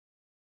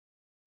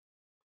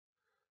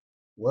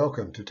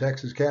Welcome to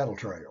Texas Cattle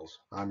Trails.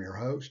 I'm your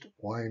host,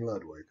 Wayne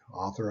Ludwig,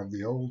 author of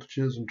the Old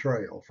Chisholm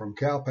Trail from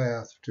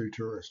Cowpath to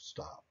Tourist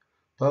Stop,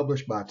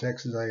 published by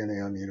Texas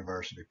A&M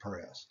University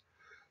Press.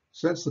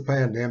 Since the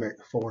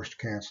pandemic forced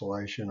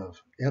cancellation of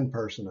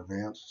in-person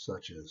events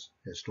such as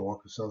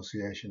Historic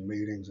Association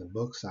meetings and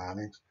book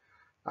signings,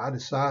 I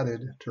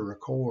decided to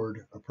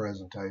record a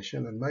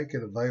presentation and make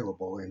it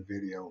available in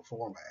video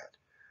format.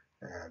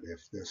 And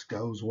if this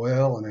goes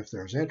well and if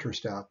there's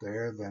interest out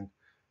there, then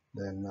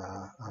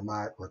I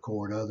might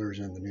record others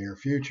in the near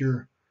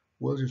future.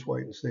 We'll just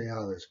wait and see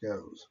how this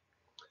goes.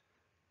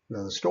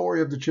 Now, the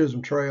story of the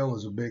Chisholm Trail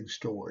is a big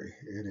story.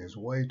 It is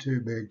way too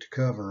big to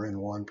cover in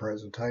one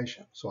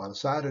presentation, so I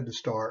decided to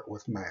start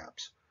with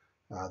maps.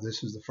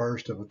 This is the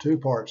first of a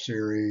two-part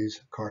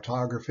series,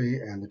 Cartography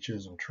and the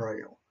Chisholm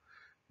Trail.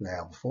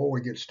 Now, before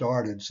we get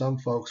started, some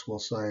folks will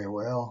say,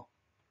 well,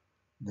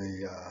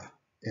 the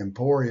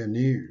Emporia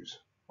News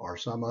or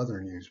some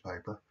other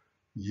newspaper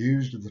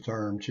used the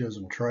term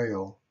Chisholm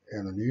Trail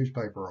in a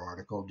newspaper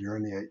article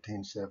during the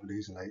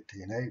 1870s and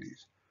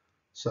 1880s.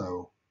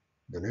 So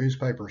the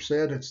newspaper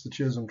said it's the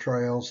Chisholm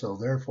Trail, so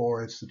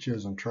therefore it's the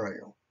Chisholm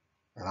Trail,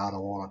 and I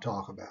don't want to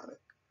talk about it.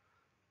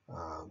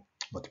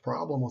 But the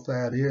problem with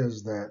that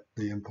is that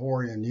the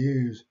Emporia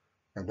News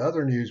and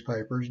other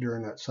newspapers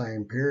during that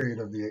same period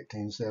of the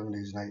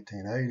 1870s and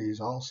 1880s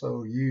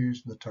also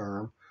used the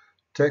term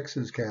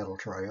Texas Cattle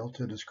Trail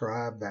to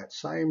describe that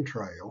same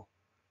trail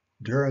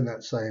during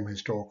that same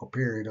historical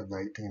period of the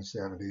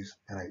 1870s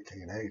and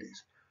 1880s.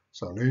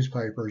 So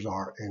newspapers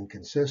are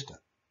inconsistent.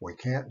 We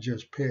can't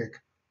just pick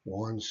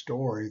one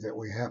story that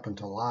we happen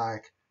to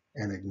like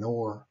and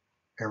ignore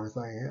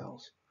everything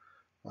else.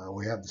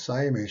 We have the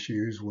same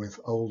issues with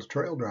old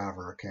trail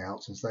driver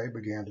accounts as they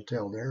began to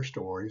tell their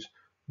stories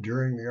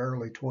during the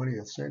early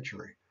 20th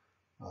century.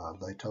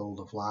 They told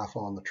of life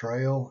on the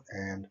trail,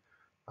 and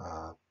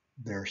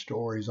their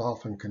stories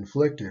often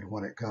conflicted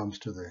when it comes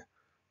to the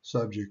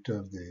subject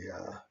of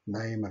the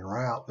name and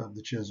route of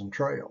the Chisholm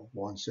Trail.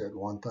 One said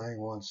one thing,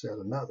 one said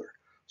another.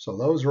 So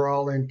those are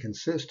all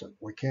inconsistent.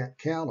 We can't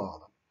count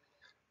on them.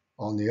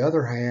 On the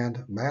other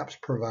hand, maps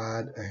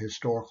provide a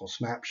historical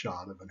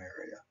snapshot of an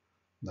area.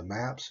 The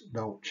maps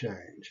don't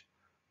change.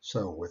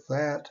 So with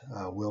that,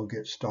 we'll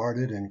get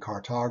started in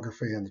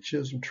Cartography and the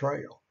Chisholm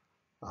Trail.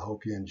 I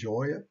hope you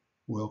enjoy it.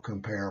 We'll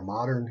compare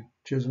modern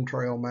Chisholm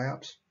Trail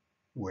maps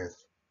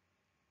with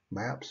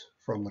maps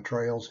from the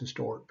trail's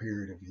historic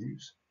period of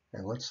use,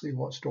 and let's see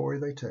what story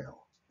they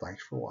tell.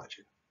 Thanks for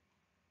watching.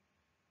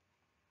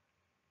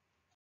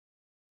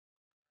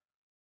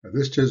 Now,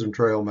 this Chisholm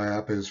Trail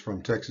map is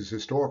from Texas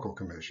Historical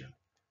Commission,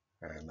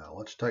 and now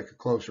let's take a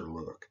closer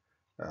look.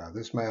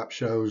 This map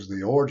shows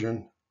the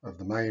origin of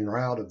the main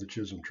route of the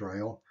Chisholm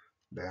Trail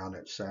down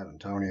at San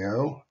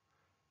Antonio,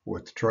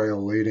 with the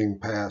trail leading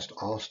past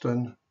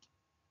Austin,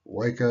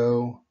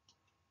 Waco,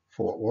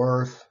 Fort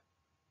Worth,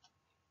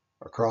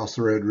 across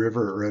the Red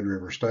River at Red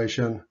River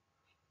Station,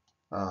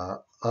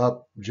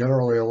 up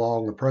generally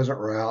along the present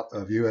route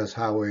of US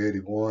Highway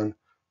 81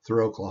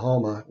 through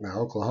Oklahoma. Now,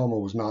 Oklahoma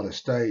was not a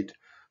state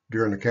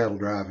during the cattle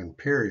driving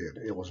period.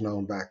 It was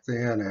known back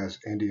then as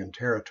Indian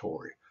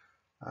Territory,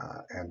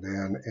 and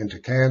then into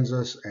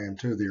Kansas and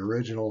to the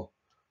original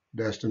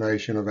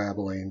destination of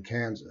Abilene,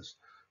 Kansas.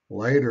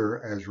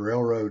 Later, as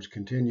railroads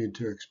continued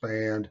to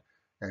expand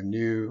and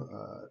new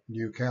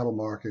cattle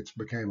markets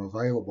became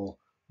available,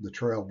 the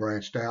trail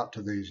branched out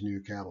to these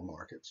new cattle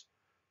markets.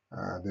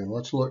 Then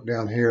let's look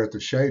down here at the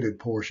shaded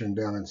portion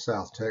down in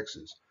South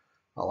Texas.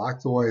 I like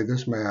the way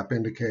this map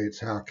indicates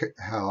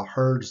how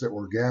herds that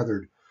were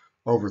gathered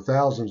over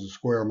thousands of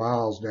square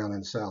miles down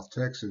in South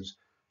Texas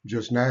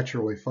just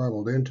naturally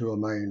funneled into a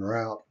main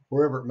route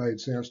wherever it made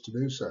sense to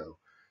do so,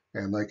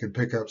 and they could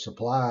pick up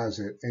supplies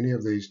at any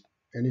of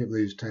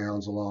these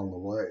towns along the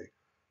way.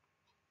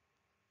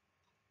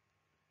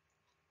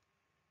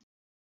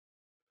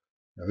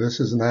 Now,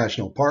 this is a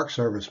National Park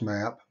Service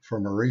map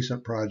from a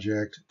recent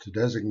project to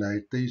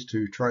designate these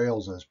two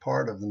trails as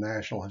part of the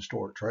National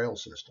Historic Trail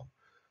System.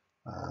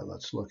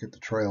 Let's look at the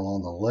trail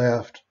on the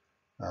left.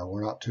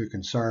 We're not too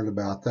concerned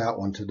about that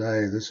one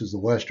today. This is the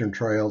Western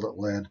Trail that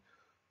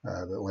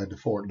led to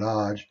Fort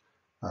Dodge.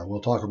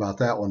 We'll talk about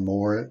that one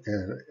more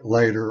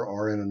later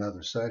or in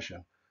another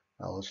session.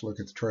 Let's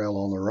look at the trail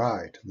on the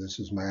right. This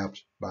is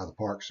mapped by the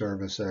Park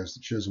Service as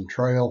the Chisholm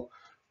Trail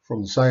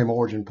from the same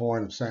origin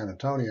point of San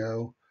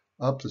Antonio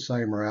up the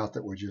same route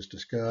that we just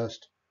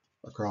discussed,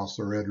 across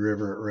the Red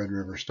River at Red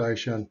River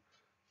Station,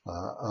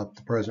 up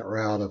the present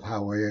route of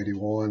Highway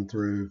 81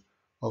 through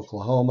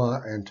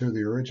Oklahoma and to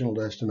the original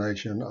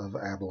destination of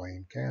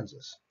Abilene,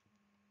 Kansas.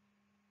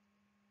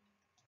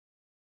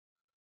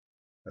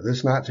 Now,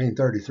 this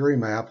 1933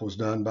 map was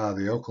done by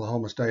the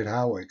Oklahoma State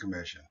Highway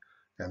Commission,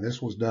 and this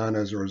was done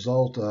as a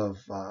result of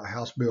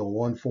House Bill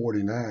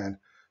 149,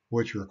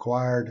 which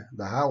required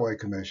the Highway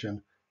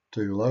Commission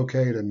to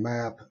locate and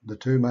map the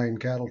two main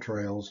cattle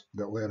trails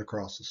that led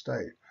across the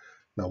state.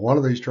 Now, one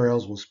of these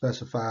trails was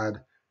specified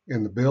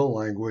in the bill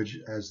language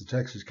as the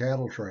Texas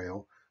Cattle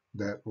Trail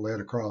that led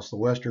across the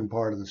western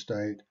part of the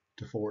state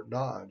to Fort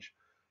Dodge.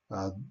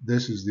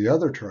 This is the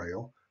other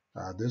trail.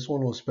 This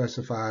one was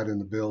specified in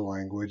the bill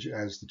language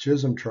as the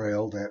Chisholm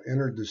Trail that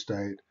entered the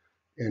state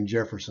in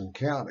Jefferson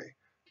County.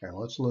 And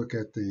let's look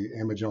at the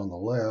image on the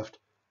left.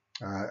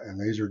 And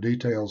these are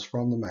details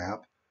from the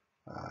map.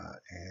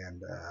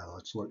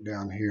 Let's look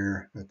down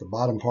here at the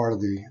bottom part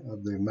of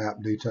the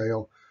map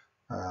detail.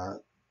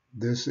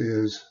 This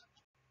is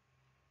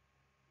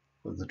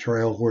the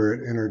trail where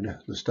it entered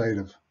the state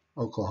of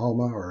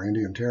Oklahoma, or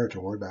Indian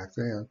Territory back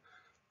then.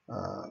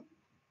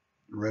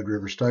 Red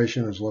River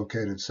Station is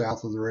located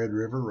south of the Red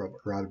River,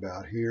 right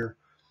about here.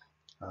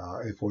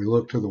 If we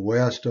look to the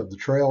west of the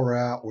trail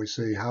route, we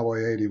see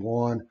Highway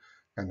 81,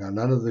 and now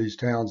none of these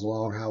towns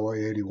along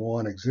Highway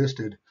 81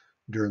 existed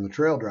during the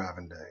trail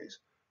driving days.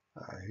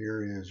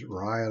 Here is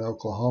Ryan,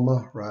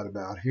 Oklahoma, right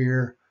about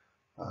here.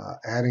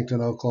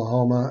 Addington,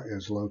 Oklahoma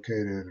is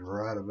located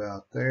right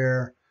about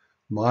there.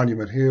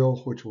 Monument Hill,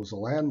 which was a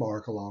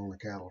landmark along the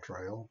cattle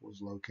trail, was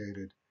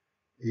located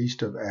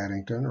east of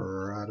Addington,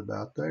 or right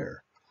about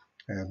there.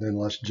 And then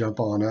let's jump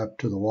on up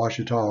to the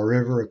Ouachita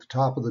River at the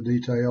top of the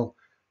detail,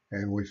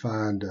 and we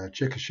find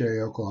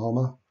Chickasha,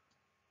 Oklahoma,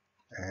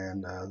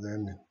 and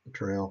then the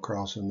trail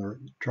crossing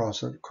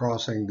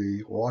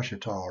the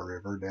Ouachita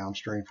River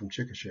downstream from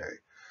Chickasha.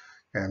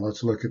 And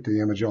let's look at the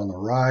image on the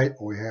right.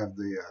 We have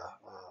the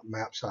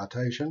map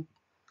citation.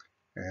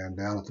 And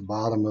down at the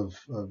bottom of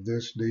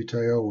this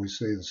detail, we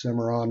see the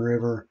Cimarron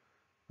River.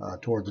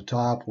 Toward the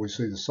top, we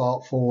see the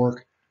Salt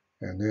Fork.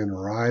 And then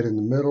right in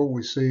the middle,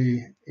 we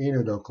see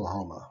Enid,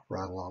 Oklahoma,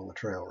 right along the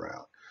trail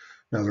route.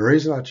 Now, the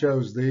reason I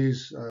chose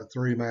these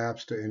three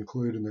maps to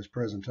include in this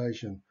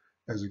presentation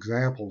as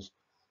examples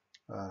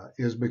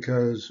is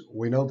because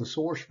we know the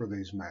source for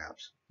these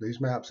maps. These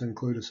maps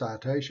include a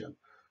citation.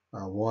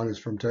 One is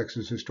from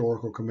Texas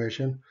Historical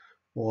Commission,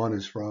 one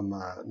is from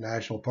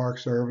National Park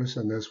Service,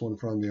 and this one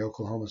from the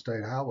Oklahoma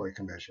State Highway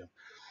Commission.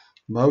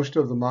 Most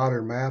of the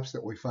modern maps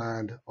that we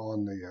find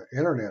on the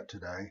internet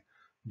today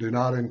do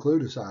not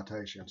include a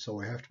citation, so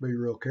we have to be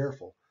real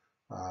careful.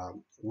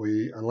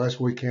 Unless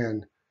we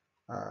can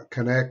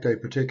connect a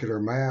particular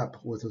map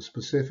with a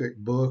specific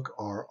book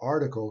or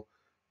article,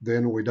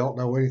 then we don't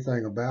know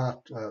anything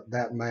about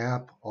that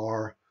map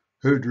or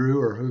who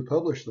drew or who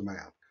published the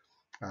map.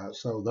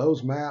 So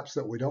those maps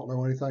that we don't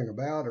know anything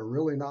about are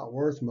really not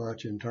worth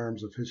much in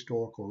terms of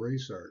historical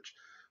research.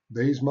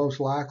 These most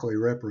likely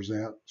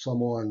represent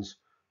someone's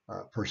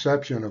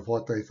perception of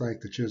what they think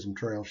the Chisholm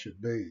Trail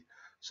should be.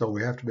 So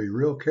we have to be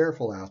real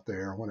careful out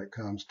there when it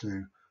comes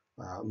to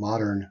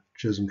modern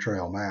Chisholm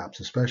Trail maps,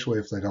 especially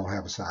if they don't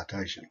have a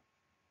citation.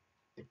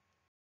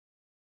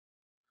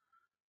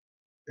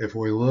 If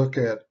we look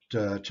at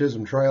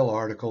Chisholm Trail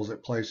articles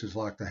at places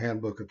like the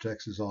Handbook of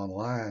Texas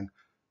Online,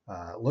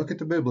 look at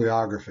the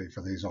bibliography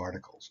for these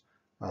articles.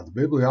 The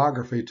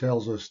bibliography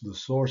tells us the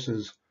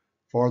sources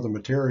for the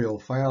material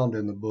found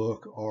in the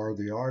book or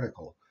the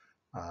article.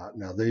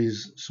 Now,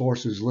 these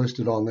sources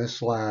listed on this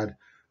slide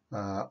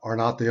are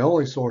not the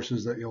only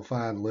sources that you'll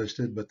find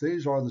listed, but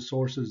these are the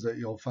sources that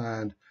you'll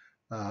find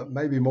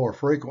maybe more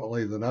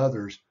frequently than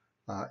others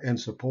in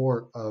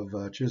support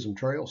of Chisholm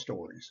Trail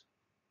stories.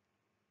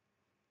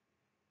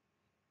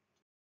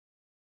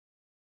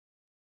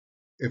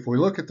 If we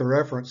look at the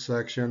reference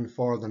section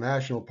for the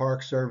National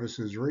Park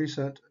Service's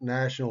recent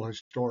National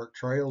Historic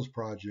Trails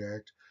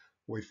project,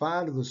 we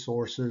find the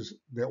sources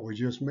that we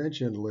just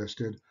mentioned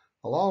listed,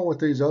 along with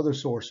these other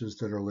sources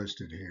that are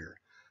listed here.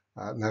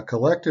 Now,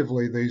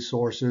 collectively, these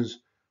sources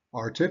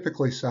are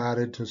typically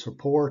cited to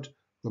support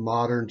the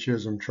modern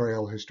Chisholm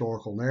Trail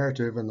historical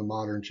narrative and the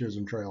modern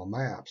Chisholm Trail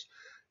maps.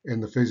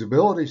 In the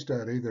feasibility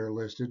study, they're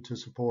listed to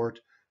support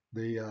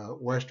the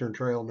Western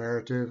Trail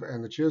narrative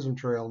and the Chisholm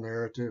Trail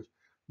narrative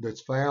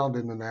that's found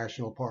in the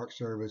National Park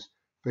Service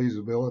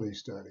feasibility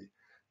study.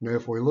 Now,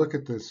 if we look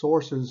at the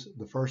sources,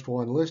 the first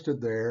one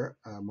listed there,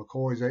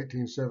 McCoy's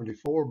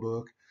 1874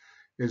 book,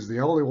 is the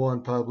only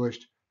one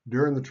published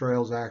during the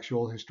trail's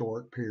actual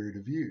historic period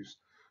of use.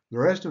 The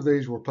rest of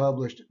these were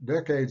published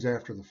decades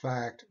after the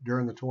fact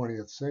during the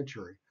 20th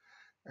century.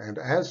 And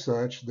as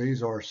such,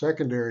 these are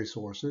secondary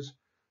sources.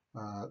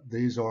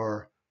 These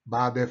are,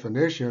 by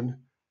definition,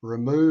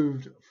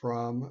 removed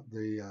from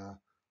the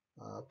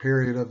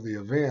period of the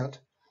event.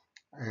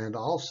 And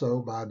also,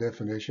 by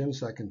definition,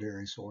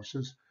 secondary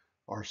sources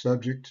are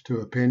subject to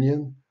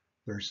opinion,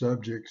 they're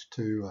subject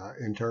to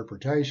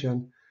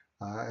interpretation,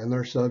 and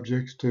they're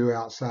subject to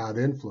outside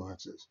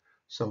influences.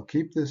 So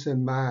keep this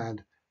in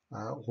mind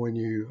when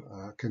you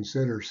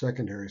consider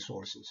secondary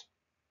sources.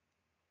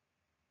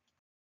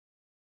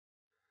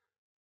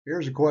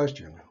 Here's a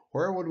question.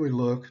 Where would we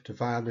look to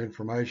find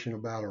information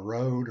about a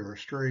road or a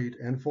street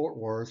in Fort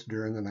Worth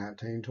during the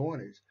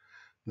 1920s?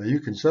 Now,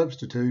 you can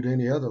substitute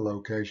any other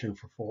location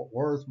for Fort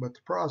Worth, but the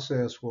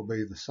process will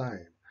be the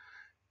same.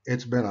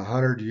 It's been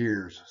 100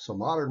 years, so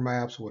modern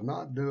maps would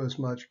not do us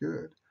much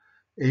good.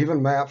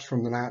 Even maps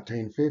from the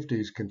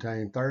 1950s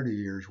contain 30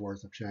 years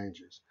worth of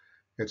changes.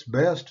 It's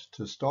best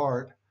to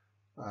start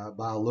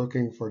by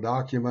looking for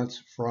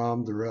documents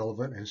from the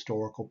relevant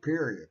historical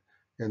period.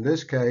 In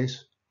this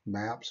case,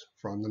 maps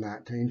from the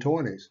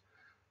 1920s.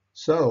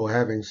 So,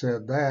 having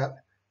said that,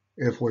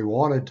 if we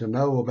wanted to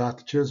know about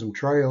the Chisholm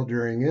Trail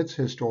during its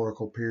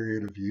historical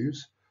period of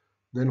use,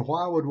 then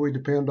why would we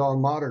depend on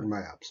modern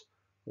maps?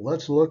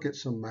 Let's look at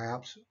some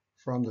maps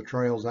from the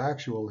trail's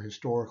actual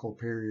historical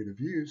period of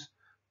use,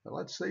 and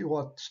let's see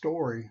what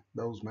story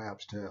those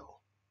maps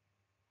tell.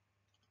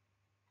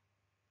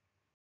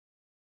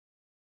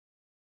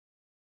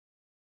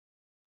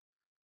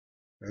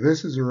 Now,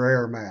 this is a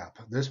rare map.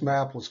 This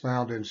map was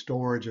found in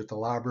storage at the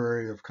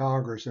Library of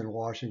Congress in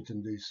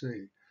Washington, D.C.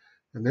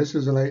 And this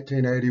is an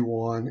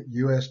 1881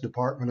 U.S.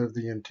 Department of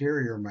the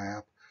Interior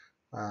map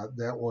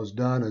that was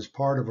done as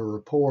part of a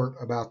report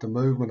about the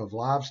movement of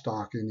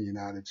livestock in the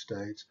United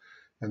States.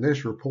 And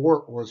this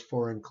report was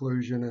for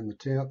inclusion in the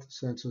 10th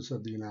Census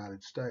of the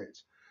United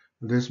States.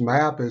 This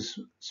map is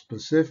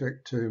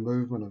specific to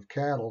movement of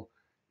cattle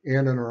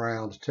in and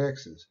around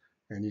Texas.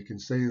 And you can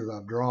see that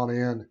I've drawn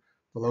in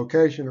the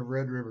location of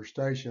Red River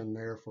Station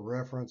there for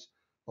reference,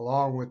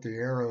 along with the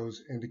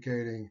arrows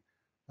indicating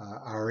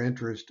our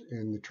interest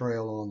in the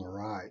trail on the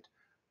right.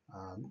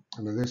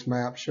 And this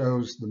map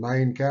shows the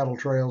main cattle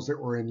trails that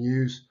were in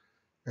use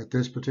at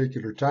this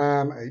particular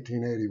time,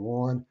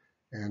 1881.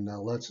 And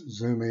let's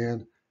zoom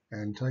in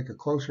and take a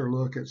closer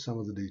look at some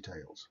of the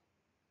details.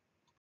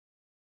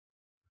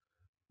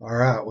 All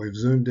right, we've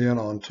zoomed in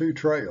on two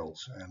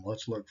trails, and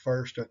let's look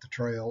first at the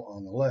trail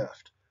on the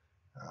left.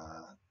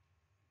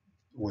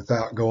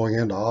 Without going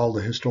into all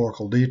the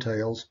historical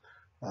details,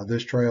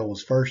 this trail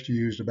was first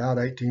used about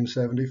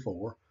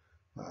 1874.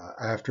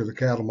 After the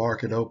cattle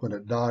market opened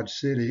at Dodge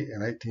City in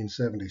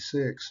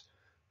 1876,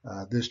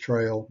 this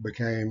trail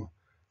became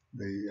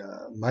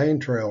the main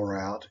trail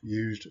route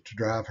used to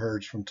drive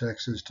herds from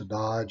Texas to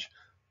Dodge,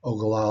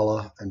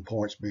 Ogallala, and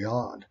points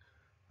beyond.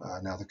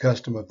 Now, the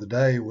custom of the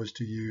day was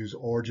to use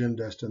origin,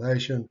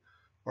 destination,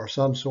 or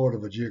some sort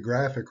of a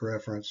geographic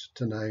reference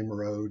to name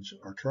roads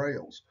or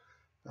trails.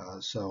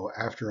 So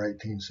after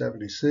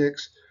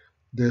 1876,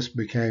 this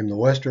became the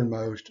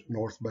westernmost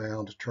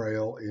northbound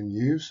trail in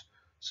use.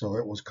 So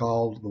it was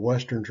called the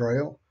Western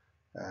Trail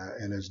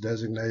and is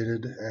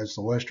designated as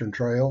the Western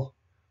Trail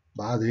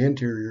by the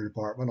Interior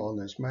Department on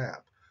this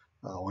map.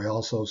 We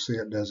also see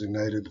it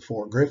designated the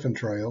Fort Griffin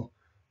Trail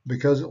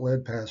because it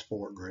led past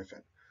Fort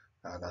Griffin.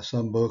 Now,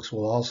 some books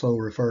will also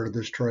refer to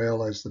this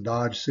trail as the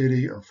Dodge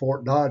City or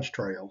Fort Dodge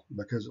Trail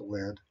because it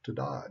led to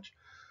Dodge.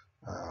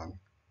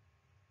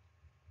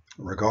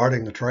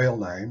 Regarding the trail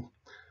name,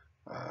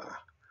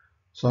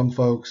 some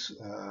folks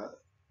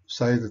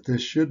say that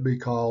this should be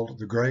called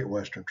the Great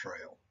Western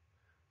Trail.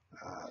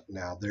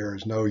 Now, there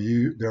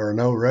are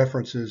no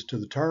references to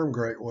the term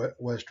Great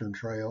Western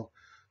Trail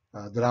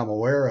that I'm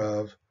aware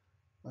of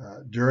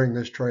during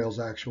this trail's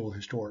actual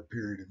historic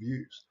period of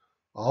use.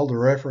 All the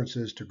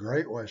references to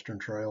Great Western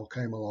Trail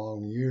came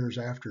along years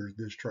after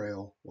this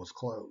trail was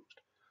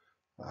closed.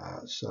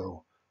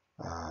 So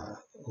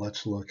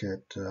let's look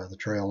at the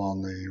trail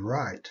on the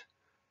right.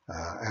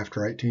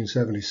 After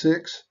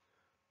 1876,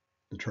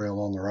 the trail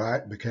on the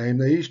right became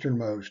the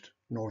easternmost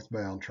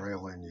northbound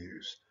trail in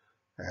use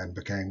and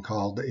became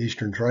called the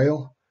Eastern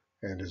Trail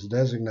and is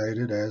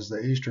designated as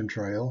the Eastern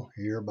Trail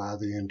here by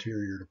the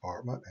Interior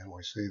Department. And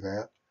we see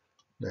that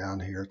down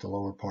here at the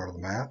lower part of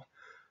the map.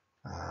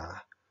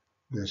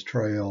 This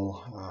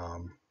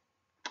trail,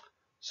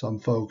 some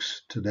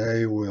folks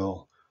today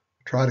will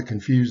try to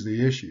confuse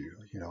the issue,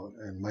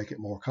 and make it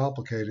more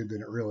complicated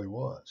than it really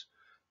was.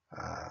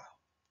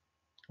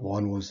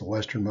 One was the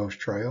westernmost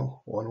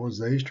trail, one was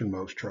the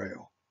easternmost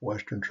trail.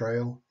 Western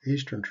Trail,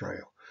 Eastern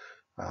Trail.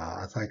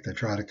 I think they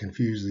try to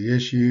confuse the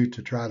issue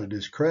to try to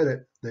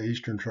discredit the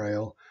Eastern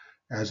Trail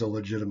as a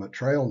legitimate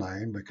trail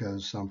name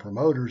because some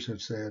promoters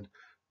have said,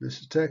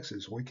 this is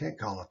Texas, we can't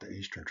call it the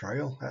Eastern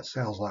Trail. That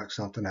sounds like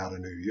something out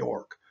of New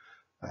York.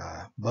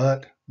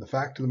 But the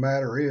fact of the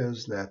matter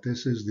is that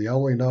this is the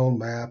only known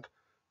map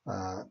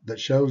that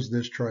shows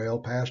this trail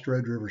past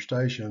Red River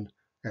Station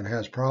and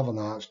has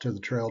provenance to the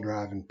trail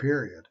driving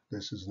period.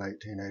 This is an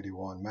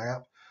 1881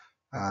 map.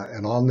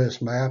 And on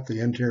this map,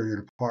 the Interior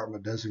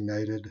Department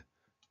designated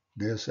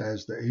this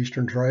as the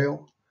Eastern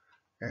Trail,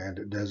 and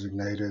it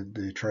designated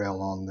the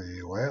trail on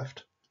the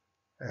left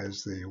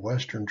as the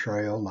Western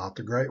Trail, not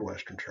the Great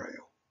Western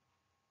Trail.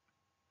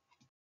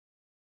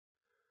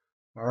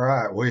 All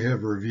right, we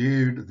have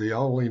reviewed the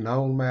only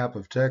known map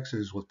of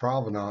Texas with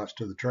provenance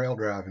to the trail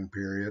driving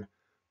period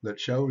that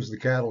shows the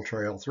cattle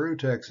trail through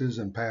Texas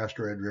and past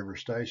Red River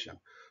Station.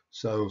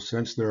 So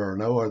since there are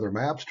no other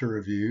maps to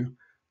review,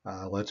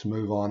 let's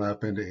move on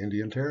up into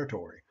Indian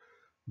Territory.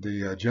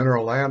 The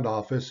General Land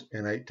Office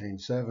in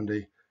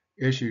 1870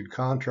 issued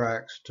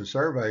contracts to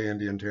survey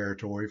Indian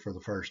Territory for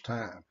the first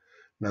time.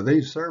 Now,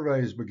 these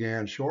surveys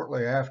began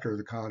shortly after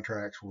the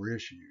contracts were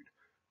issued.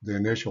 The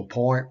initial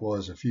point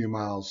was a few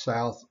miles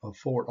south of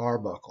Fort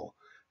Arbuckle.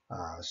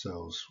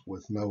 So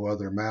with no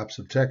other maps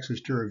of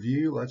Texas to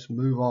review, let's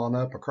move on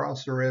up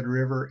across the Red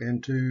River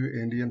into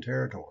Indian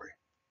Territory.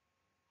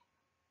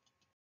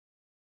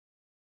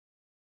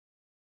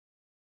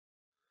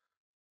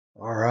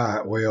 All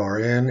right, we are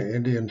in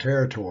Indian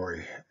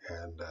Territory,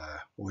 and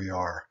we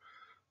are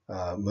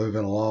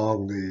moving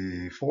along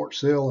the Fort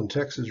Sill and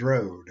Texas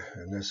Road.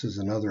 And this is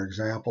another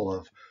example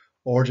of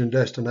origin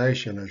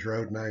destination as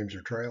road names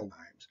or trail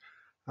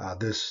names.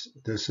 This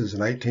is an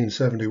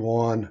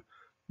 1871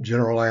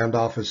 General Land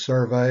Office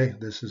survey.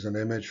 This is an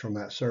image from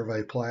that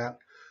survey plat.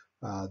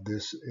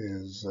 This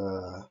is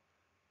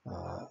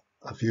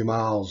a few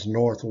miles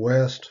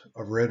northwest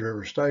of Red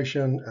River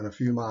Station and a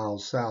few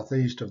miles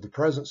southeast of the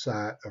present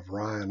site of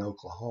Ryan,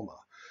 Oklahoma.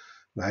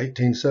 Now,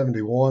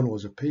 1871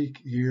 was a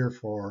peak year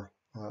for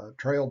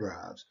trail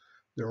drives.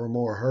 There were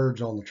more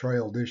herds on the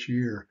trail this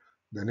year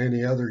than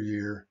any other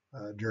year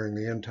during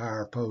the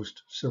entire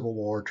post-Civil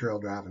War trail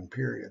driving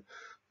period.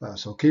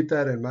 So keep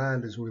that in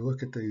mind as we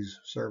look at these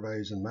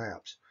surveys and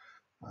maps.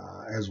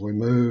 As we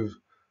move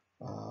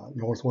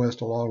northwest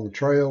along the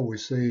trail, we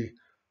see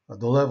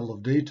the level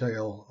of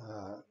detail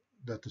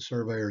that the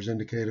surveyors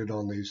indicated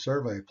on these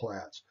survey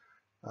plats.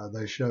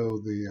 They show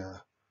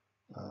the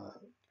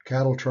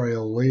cattle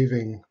trail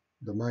leaving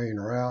the main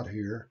route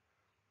here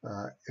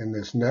in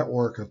this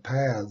network of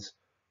paths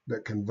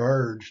that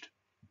converged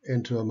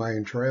into a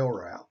main trail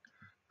route.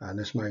 And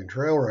this main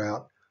trail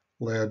route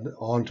led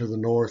on to the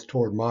north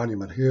toward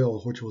Monument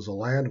Hill, which was a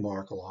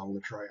landmark along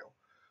the trail.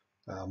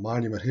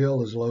 Monument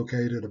Hill is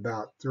located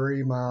about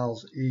 3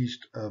 miles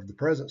east of the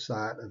present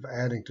site of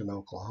Addington,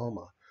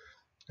 Oklahoma.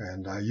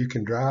 And you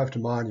can drive to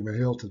Monument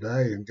Hill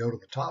today and go to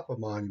the top of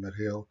Monument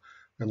Hill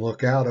and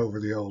look out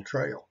over the old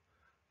trail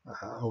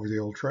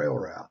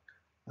route.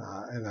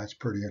 And that's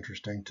pretty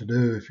interesting to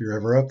do if you're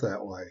ever up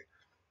that way.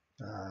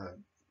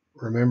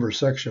 Remember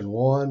Section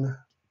 1,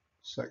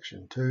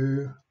 Section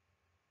 2,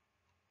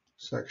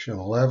 Section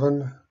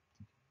 11,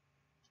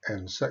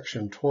 and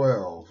Section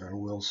 12, and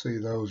we'll see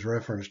those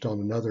referenced on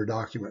another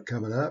document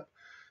coming up.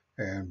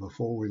 And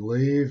before we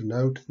leave,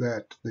 note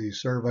that the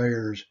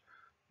surveyors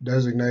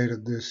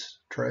designated this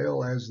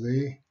trail as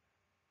the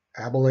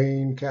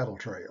Abilene Cattle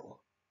Trail.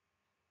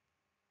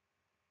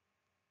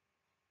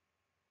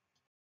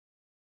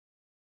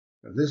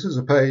 This is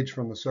a page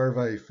from the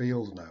survey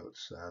field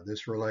notes.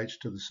 This relates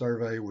to the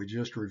survey we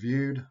just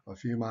reviewed a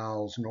few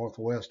miles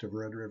northwest of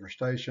Red River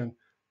Station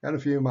and a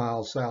few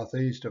miles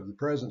southeast of the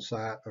present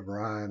site of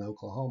Ryan,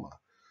 Oklahoma.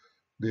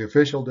 The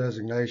official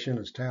designation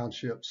is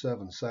Township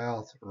 7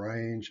 South,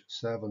 Range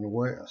 7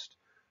 West.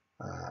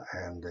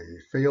 And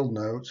the field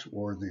notes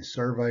were the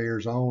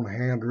surveyor's own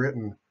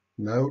handwritten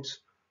notes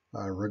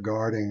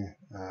regarding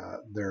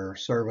their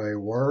survey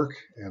work,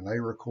 and they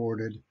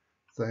recorded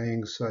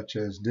things such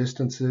as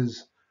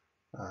distances,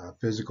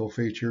 physical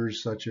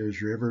features such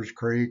as rivers,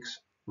 creeks,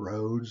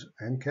 roads,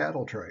 and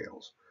cattle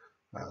trails.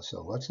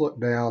 So let's look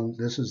down.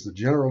 This is the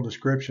general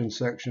description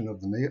section of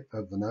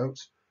the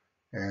notes,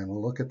 and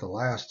we'll look at the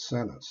last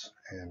sentence.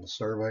 And the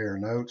surveyor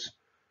notes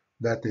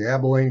that the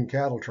Abilene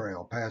Cattle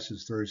Trail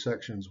passes through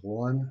sections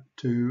 1,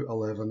 2,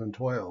 11, and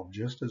 12,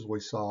 just as we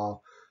saw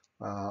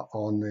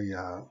on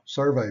the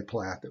survey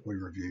plat that we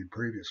reviewed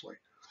previously.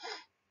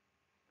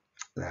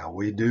 Now,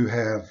 we do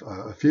have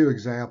a few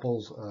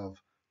examples of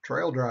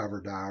trail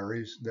driver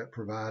diaries that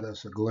provide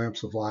us a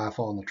glimpse of life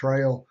on the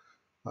trail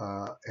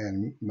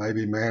and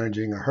maybe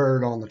managing a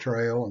herd on the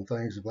trail and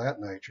things of that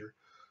nature.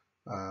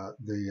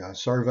 The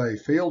survey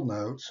field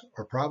notes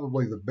are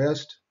probably the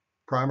best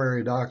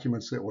primary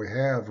documents that we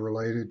have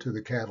related to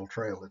the cattle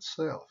trail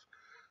itself.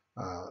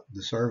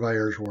 The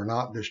surveyors were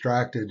not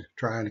distracted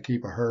trying to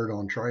keep a herd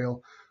on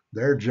trail.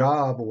 Their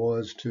job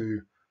was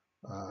to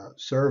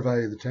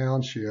survey the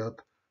township,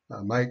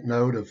 make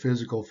note of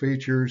physical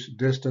features,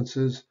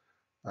 distances,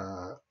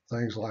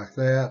 things like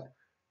that.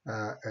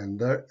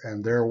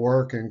 And their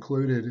work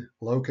included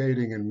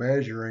locating and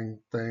measuring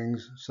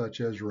things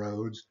such as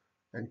roads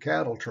and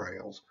cattle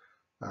trails.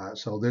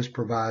 So this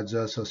provides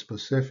us a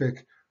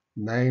specific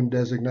name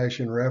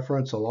designation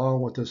reference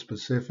along with a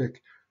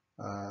specific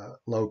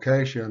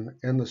location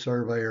in the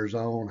surveyor's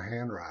own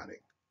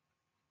handwriting.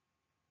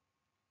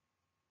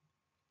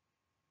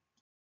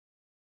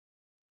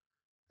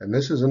 And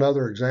this is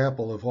another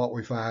example of what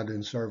we find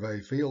in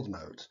survey field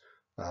notes.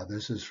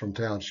 This is from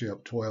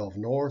Township 12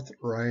 North,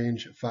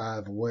 Range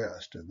 5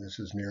 West, and this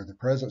is near the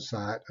present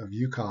site of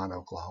Yukon,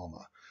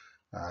 Oklahoma.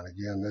 And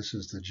again, this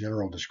is the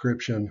general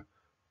description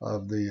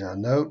of the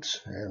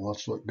notes, and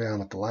let's look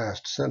down at the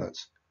last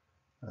sentence.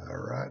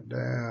 Right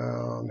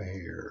down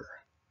here.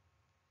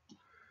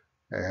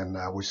 And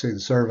we see the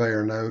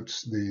surveyor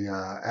notes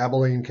the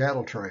Abilene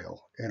Cattle Trail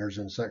enters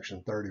in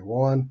section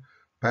 31,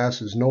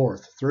 passes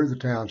north through the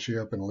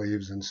township, and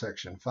leaves in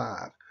section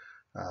 5.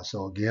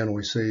 So again,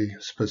 we see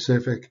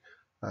specific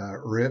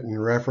written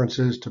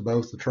references to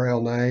both the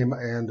trail name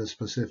and a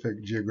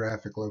specific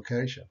geographic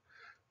location.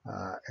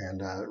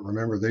 And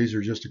remember, these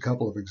are just a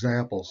couple of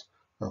examples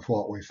of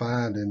what we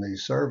find in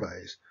these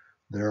surveys.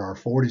 There are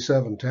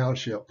 47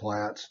 township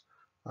plats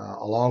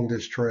along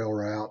this trail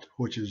route,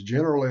 which is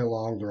generally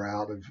along the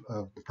route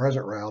of the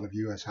present route of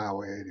US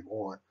Highway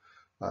 81,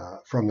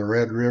 from the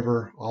Red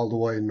River all the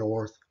way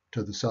north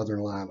to the southern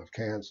line of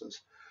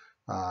Kansas.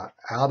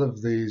 Out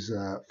of these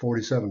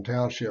 47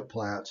 township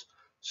plats,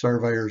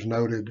 Surveyors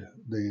noted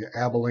the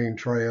Abilene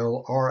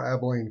Trail or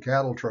Abilene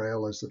Cattle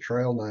Trail as the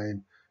trail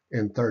name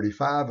in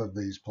 35 of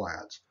these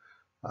plats.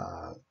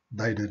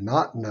 They did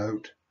not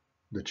note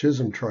the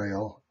Chisholm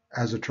Trail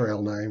as a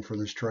trail name for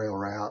this trail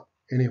route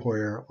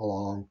anywhere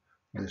along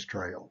this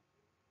trail.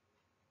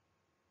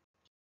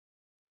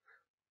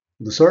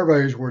 The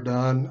surveys were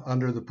done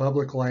under the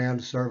Public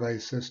Land Survey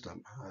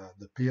System.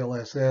 The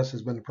PLSS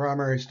has been the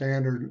primary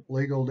standard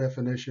legal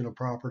definition of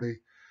property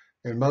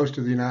in most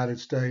of the United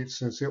States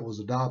since it was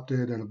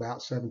adopted in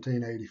about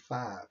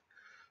 1785.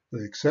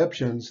 The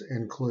exceptions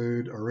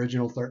include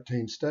original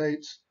 13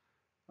 states,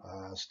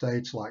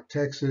 states like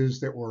Texas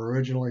that were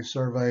originally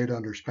surveyed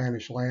under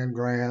Spanish land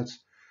grants,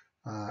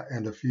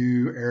 and a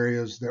few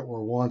areas that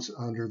were once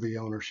under the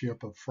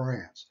ownership of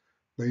France.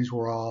 These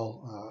were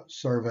all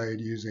surveyed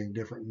using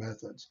different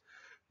methods.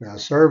 Now, a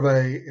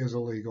survey is a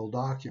legal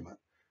document.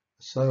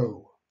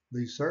 So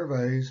these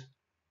surveys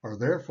are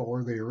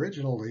therefore the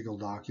original legal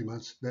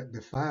documents that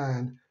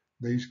define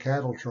these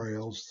cattle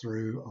trails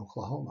through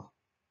Oklahoma.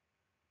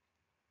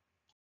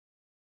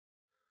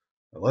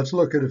 Let's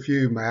look at a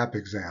few map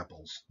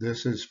examples.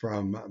 This is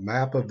from a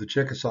map of the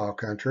Chickasaw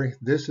country.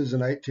 This is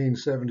an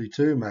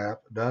 1872 map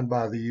done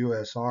by the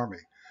U.S. Army.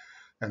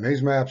 And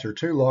these maps are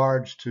too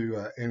large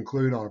to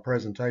include on a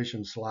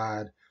presentation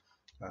slide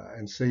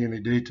and see any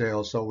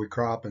details, so we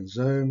crop and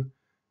zoom.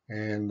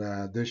 And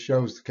this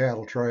shows the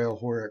cattle trail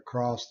where it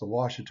crossed the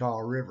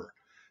Washita River.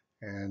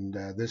 And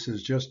this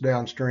is just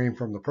downstream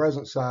from the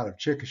present site of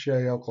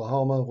Chickasha,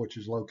 Oklahoma, which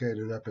is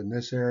located up in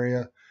this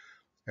area.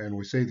 And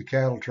we see the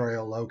cattle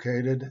trail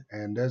located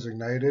and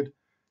designated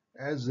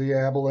as the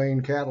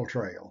Abilene Cattle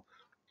Trail.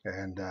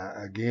 And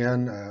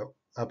again,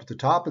 up at the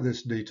top of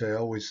this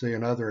detail, we see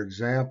another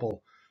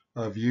example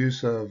of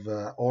use of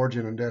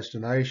origin and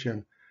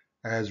destination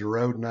as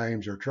road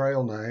names or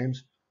trail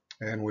names.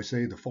 And we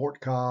see the Fort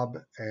Cobb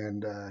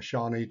and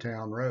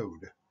Shawneetown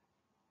Road.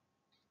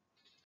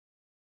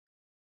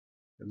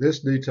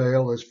 This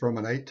detail is from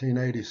an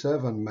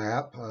 1887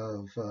 map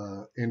of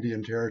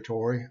Indian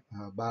Territory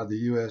by the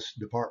U.S.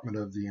 Department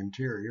of the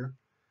Interior,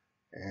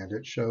 and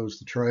it shows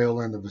the trail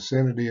in the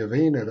vicinity of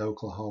Enid,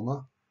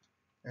 Oklahoma,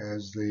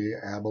 as the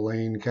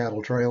Abilene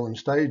Cattle Trail and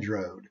Stage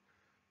Road.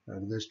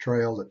 And this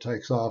trail that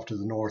takes off to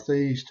the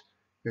northeast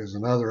is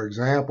another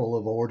example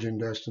of origin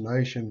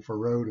destination for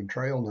road and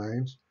trail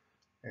names,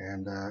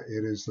 and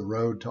it is the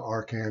road to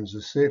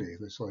Arkansas City.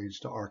 This leads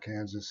to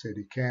Arkansas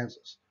City,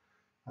 Kansas.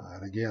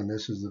 And again,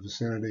 this is the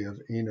vicinity of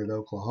Enid,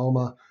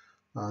 Oklahoma.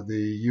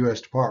 The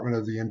U.S. Department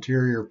of the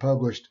Interior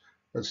published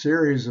a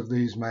series of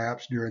these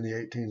maps during the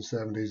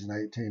 1870s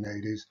and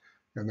 1880s,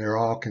 and they're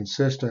all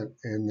consistent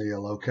in the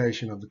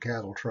location of the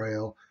cattle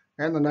trail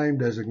and the name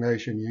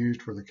designation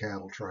used for the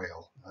cattle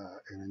trail,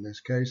 and in this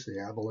case, the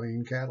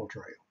Abilene Cattle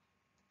Trail.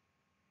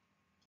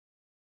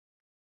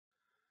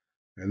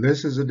 And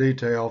this is a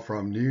detail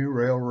from New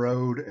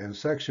Railroad and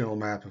Sectional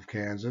Map of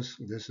Kansas.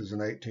 This is an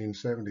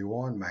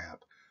 1871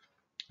 map.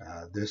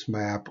 This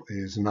map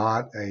is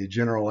not a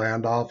General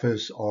Land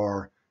Office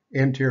or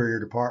Interior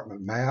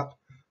Department map,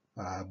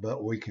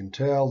 but we can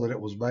tell that it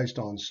was based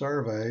on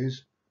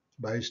surveys,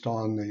 based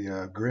on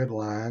the grid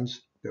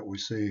lines that we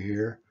see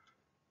here.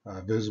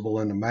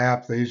 Visible in the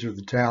map, these are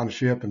the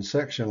township and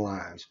section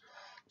lines.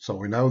 So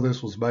we know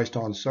this was based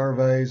on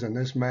surveys, and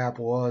this map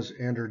was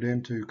entered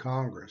into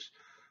Congress.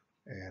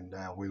 And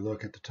we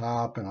look at the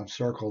top, and I've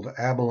circled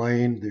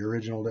Abilene, the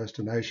original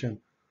destination,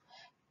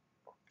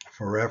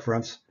 for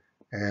reference.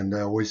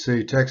 And we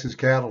see Texas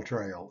Cattle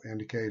Trail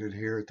indicated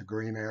here at the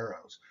green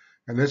arrows.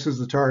 And this is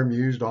the term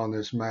used on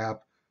this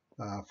map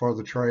for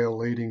the trail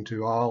leading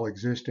to all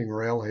existing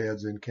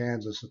railheads in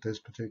Kansas at this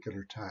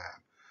particular time.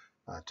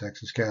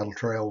 Texas Cattle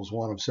Trail was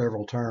one of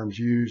several terms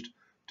used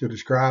to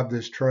describe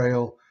this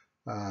trail.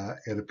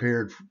 It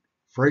appeared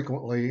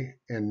frequently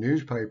in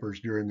newspapers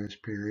during this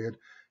period.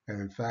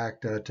 And in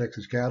fact,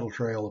 Texas Cattle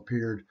Trail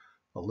appeared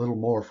a little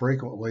more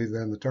frequently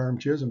than the term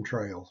Chisholm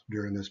Trail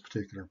during this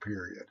particular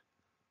period.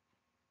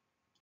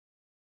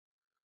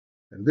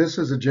 And this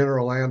is a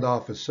General Land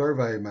Office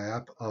survey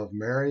map of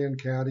Marion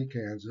County,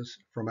 Kansas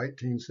from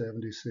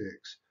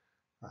 1876.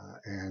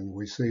 And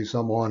we see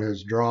someone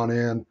has drawn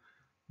in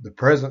the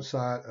present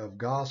site of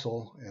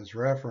Gossel as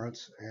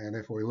reference. And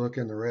if we look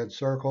in the red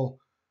circle,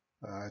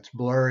 it's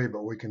blurry,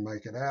 but we can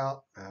make it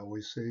out.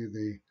 We see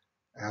the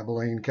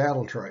Abilene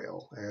Cattle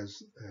Trail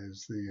as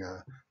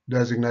the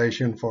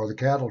designation for the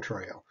cattle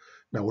trail.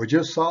 Now, we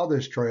just saw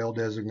this trail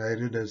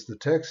designated as the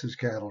Texas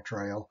Cattle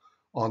Trail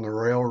on the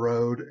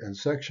railroad and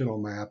sectional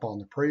map on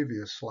the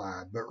previous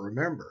slide. But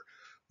remember,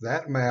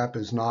 that map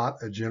is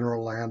not a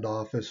General Land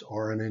Office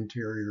or an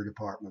Interior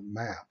Department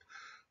map.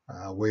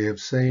 We have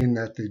seen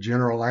that the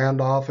General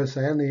Land Office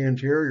and the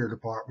Interior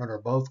Department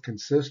are both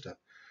consistent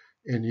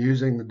in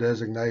using the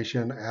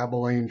designation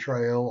Abilene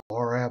Trail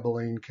or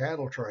Abilene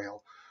Cattle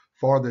Trail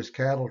for this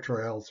cattle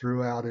trail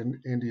throughout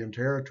Indian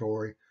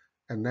Territory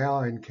and now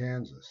in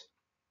Kansas.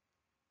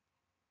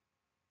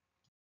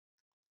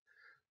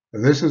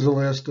 This is a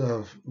list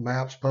of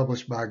maps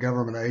published by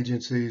government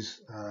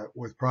agencies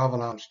with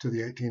provenance to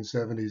the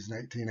 1870s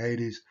and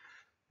 1880s.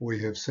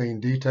 We have seen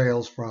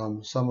details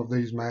from some of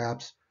these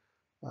maps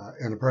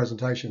in the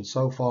presentation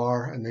so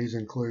far, and these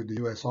include the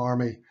U.S.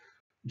 Army,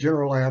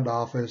 General Land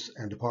Office,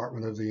 and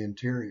Department of the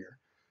Interior.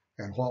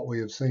 And what we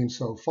have seen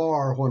so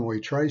far, when we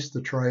trace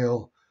the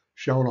trail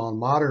shown on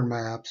modern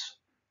maps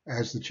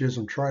as the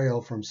Chisholm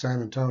Trail from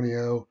San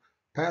Antonio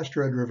past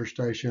Red River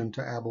Station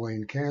to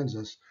Abilene,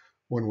 Kansas,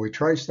 when we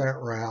trace that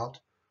route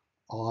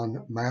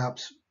on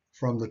maps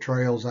from the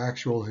trail's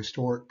actual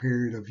historic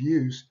period of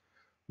use,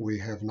 we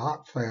have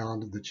not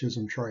found the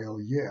Chisholm Trail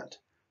yet.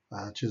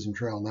 Chisholm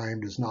Trail name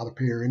does not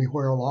appear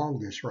anywhere along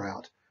this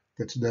route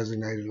that's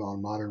designated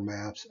on modern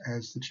maps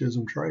as the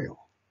Chisholm Trail.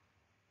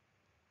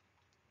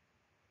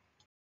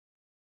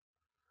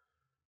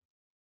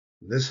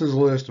 This is a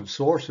list of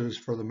sources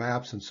for the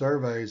maps and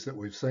surveys that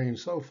we've seen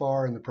so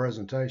far in the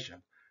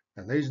presentation,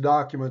 and these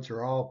documents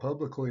are all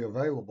publicly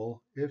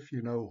available if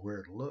you know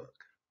where to look.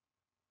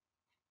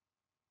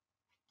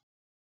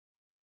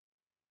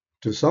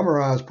 To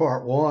summarize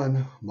Part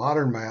 1,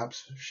 modern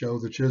maps show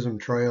the Chisholm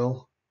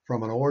Trail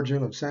from an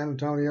origin of San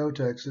Antonio,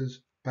 Texas,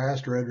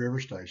 past Red River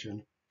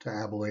Station to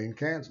Abilene,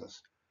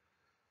 Kansas.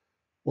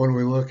 When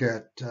we look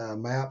at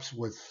maps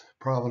with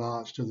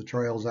provenance to the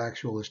trail's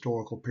actual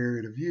historical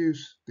period of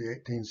use, the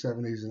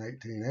 1870s and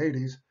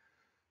 1880s,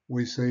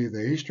 we see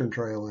the Eastern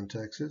Trail in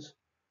Texas.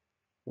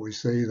 We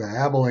see the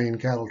Abilene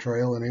Cattle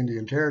Trail in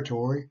Indian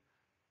Territory.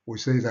 We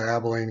see the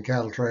Abilene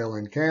Cattle Trail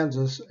in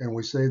Kansas, and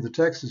we see the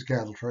Texas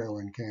Cattle Trail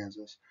in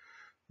Kansas.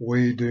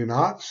 We do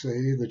not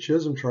see the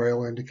Chisholm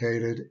Trail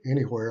indicated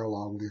anywhere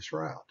along this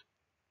route.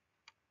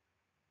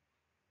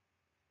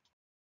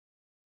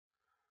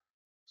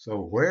 So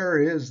where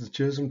is the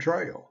Chisholm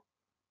Trail?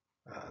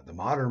 The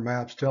modern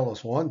maps tell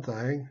us one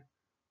thing,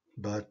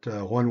 but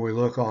when we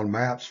look on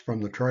maps from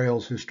the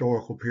trail's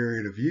historical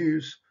period of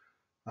use,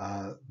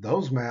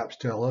 those maps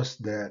tell us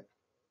that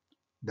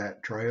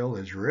that trail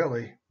is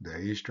really the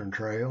Eastern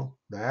Trail,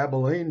 the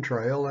Abilene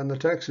Trail, and the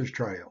Texas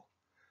Trail.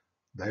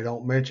 They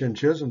don't mention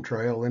Chisholm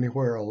Trail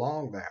anywhere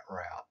along that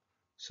route.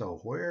 So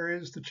where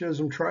is the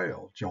Chisholm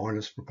Trail? Join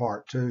us for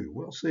Part 2.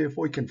 We'll see if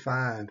we can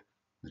find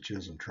the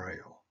Chisholm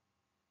Trail.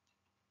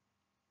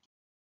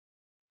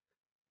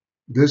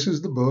 This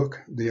is the book,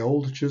 The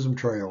Old Chisholm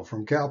Trail,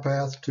 From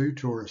Cowpath to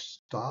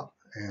Tourist Stop,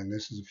 and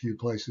this is a few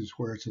places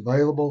where it's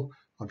available.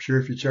 I'm sure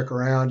if you check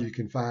around, you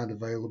can find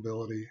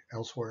availability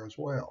elsewhere as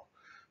well.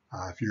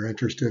 If you're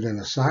interested in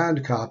a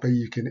signed copy,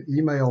 you can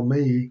email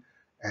me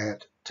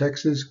at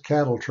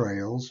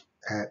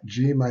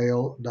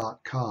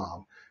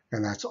texascattletrails@gmail.com.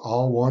 And that's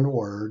all one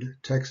word,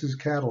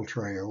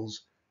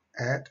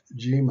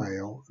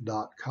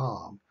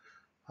 texascattletrails@gmail.com.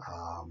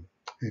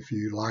 If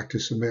you'd like to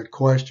submit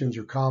questions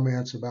or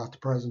comments about the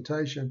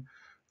presentation,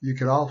 you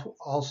can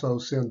also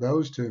send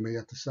those to me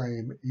at the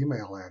same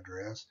email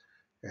address.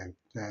 And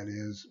that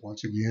is,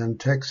 once again,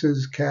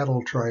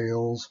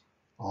 texascattletrails,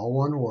 all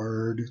one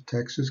word,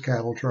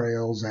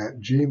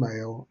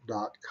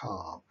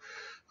 texascattletrails@gmail.com.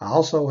 I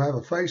also have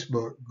a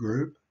Facebook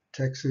group,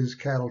 Texas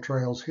Cattle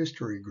Trails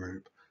History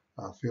Group.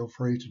 Feel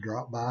free to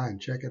drop by and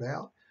check it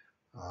out.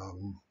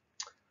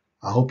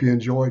 I hope you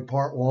enjoyed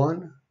Part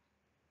 1.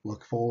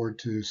 Look forward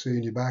to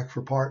seeing you back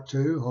for Part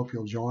 2. Hope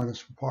you'll join us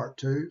for Part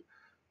 2.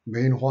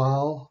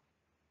 Meanwhile,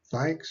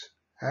 thanks,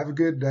 have a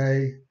good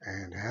day,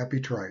 and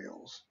happy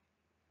trails.